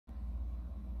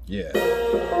Yeah.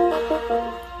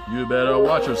 You better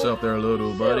watch yourself there,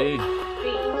 little buddy.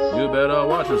 You better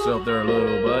watch yourself there,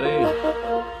 little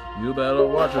buddy. You better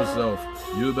watch yourself.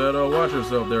 You better watch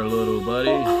yourself there, little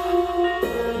buddy.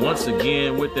 Once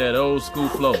again with that old school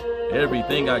flow.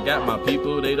 Everything I got, my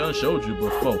people, they done showed you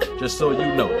before. Just so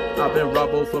you know, I've been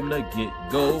Robbo from the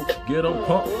get-go. Get 'em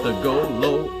pumped to go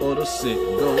low or the sick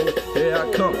go. Here I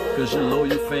come, cause your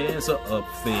loyal fans are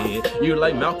up-fed. You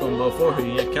like Malcolm before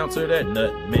he encountered that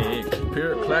nutmeg.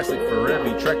 Pure classic for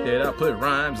every track that I put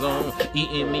rhymes on.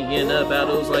 Eating me in the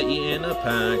battles like eating a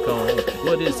pine cone.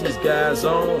 What is these guys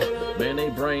on? Man, they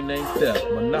brain ain't theft.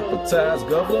 Monopolize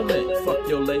government, fuck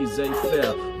your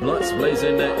laissez-faire. Blunts blaze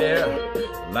in the air,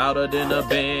 louder than a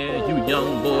band. You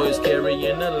young boys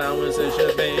carrying allowance as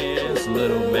your bands.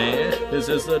 Little man, this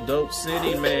is a dope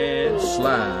city, man.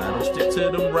 Slide or stick to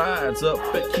them rides up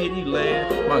at Kitty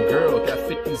Land. My girl got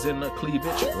 50s in the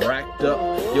cleavage racked up.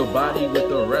 Your body with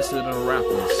the rest of the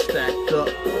rappers stacked up.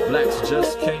 Blacks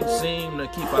just can't seem to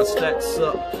keep our stacks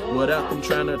up without them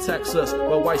trying to tax us,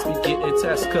 while whites be getting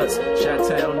tax cuts.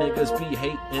 Chi-town niggas be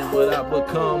hating what I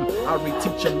become. I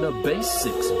reteach them the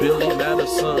basics. Billy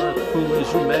Madison, who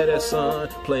is you mad at, son?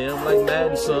 Play him like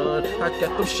Madden, son. I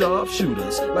got them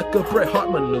sharpshooters like a Bret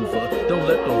Hart maneuver. Don't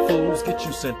let them fools get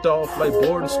you sent off like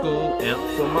boarding school. Amp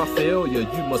for my failure,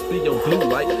 you must be on glue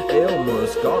like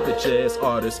Elmer's. Garbage ass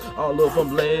artists, all of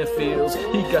them landfills.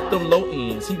 He got them low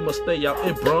ends, he must stay out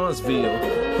in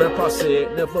Bronzeville. Grandpa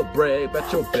said never brag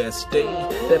about your best day.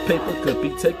 That paper could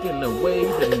be taken away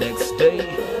the next day.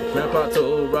 Grandpa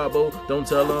told Robbo, don't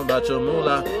tell him about your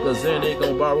moolah, cause then they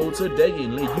gon' borrow today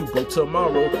and leave you broke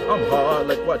tomorrow. I'm hard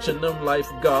like watching them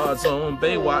lifeguards on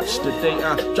Baywatch. The day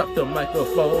I drop the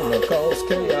microphone and cause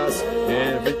chaos.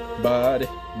 Everybody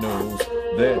knows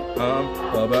that I'm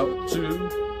about to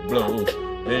blow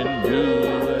and do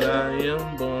what I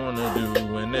am born to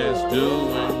do, and that's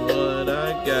doing what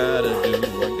I gotta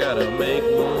do. I gotta make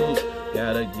moves,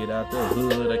 gotta get out the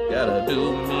hood, I gotta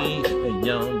do me. A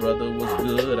young brother was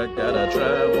good, I gotta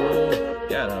travel,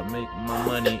 gotta make my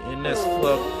money, and that's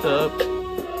fucked up.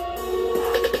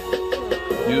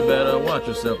 You better watch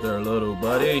yourself there, little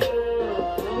buddy.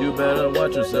 You better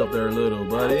watch yourself there, little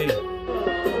buddy.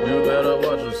 You better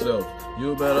watch yourself.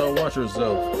 You better watch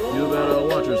yourself. You better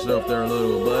watch yourself there,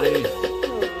 little buddy.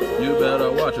 You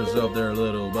better watch yourself there,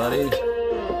 little buddy.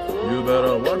 You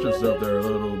better watch yourself there,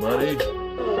 little buddy.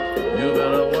 You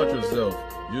better watch yourself.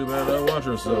 You better watch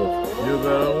yourself. You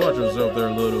better watch yourself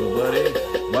there, little buddy.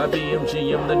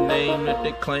 YBMGM, the name that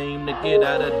they claim to get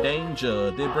out of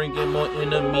danger. They bring in more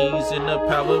enemies in the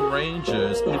Power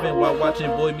Rangers. Even while watching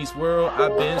Boy Meets World,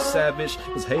 I've been savage.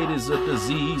 Cause hate is a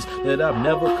disease that I've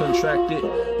never contracted.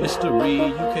 History,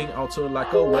 you can't alter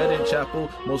like a wedding chapel.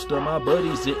 Most of my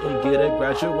buddies didn't get a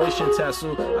graduation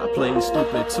tassel. I played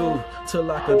stupid too,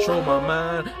 till I control my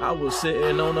mind. I was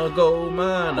sitting on a gold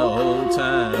mine the whole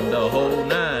time. The whole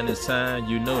night. It's time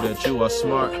you know that you are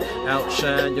smart.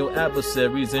 Outshine your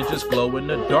adversaries and just glow in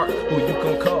the dark. Who you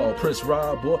can call? Prince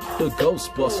Robbo, the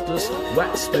Ghostbusters,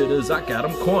 wax spitters, I got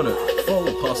them cornered. Full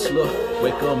hustler,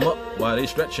 wake them up while they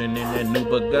stretching in that new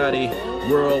Bugatti.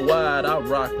 Worldwide, I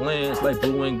rock lands like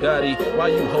Boo and Gotti. Why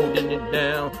you holding it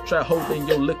down? Try holding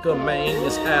your liquor, man.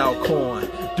 It's ALCORN.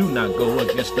 Do not go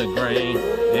against the grain.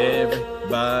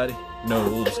 Everybody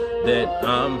knows that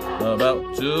I'm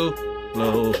about to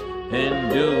blow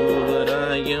and do what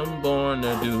I am born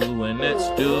to do, and that's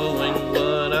doing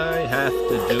what I have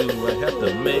to do. I have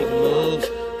to make moves,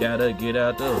 gotta get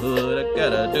out the hood, I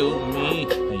gotta do me.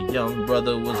 A young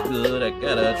brother was good, I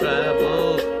gotta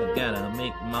travel, I gotta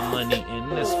make my money, and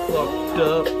that's fucked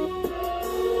up.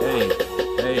 Hey,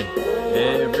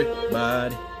 hey,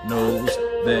 everybody knows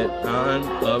that I'm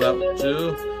about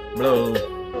to blow.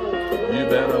 You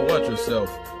better watch yourself.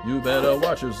 You better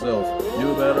watch yourself.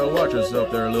 You better watch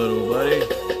yourself there, little buddy.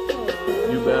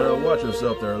 You better watch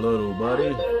yourself there, little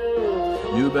buddy.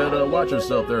 You better watch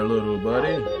yourself there, little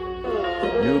buddy.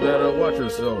 You better watch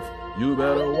yourself. You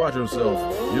better watch yourself.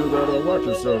 You better watch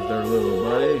yourself there, little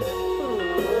buddy.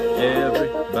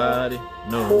 Everybody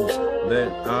knows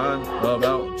that I'm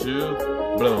about to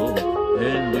blow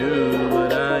and do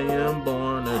what I am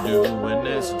born to do, and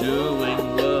that's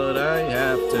doing what I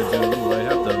have to do. I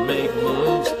have to make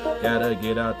moves, gotta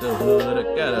get out the hood,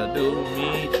 I gotta do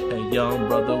me. A young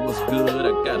brother was good,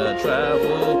 I gotta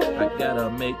travel, I gotta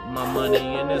make my money,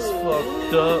 and it's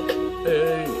fucked up.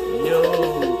 Hey, yo,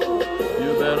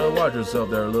 you better watch yourself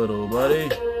there, little buddy.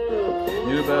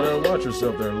 You better watch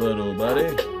yourself there, little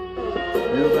buddy.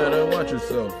 You better watch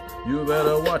yourself. You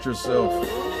better watch yourself.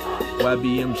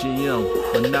 YBMGM,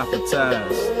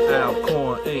 Monopolize,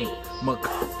 ALCORN Inc.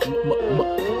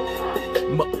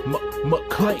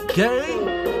 Clank gang.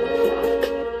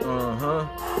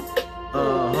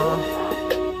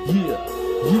 Yeah.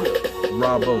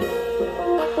 Robbo.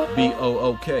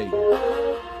 B-O-O-K.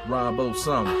 Robbo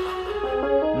some.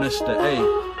 Mr. A.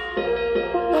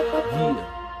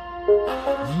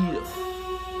 Yeah.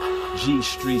 G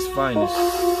Street's finest.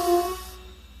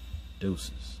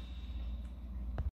 Deuces.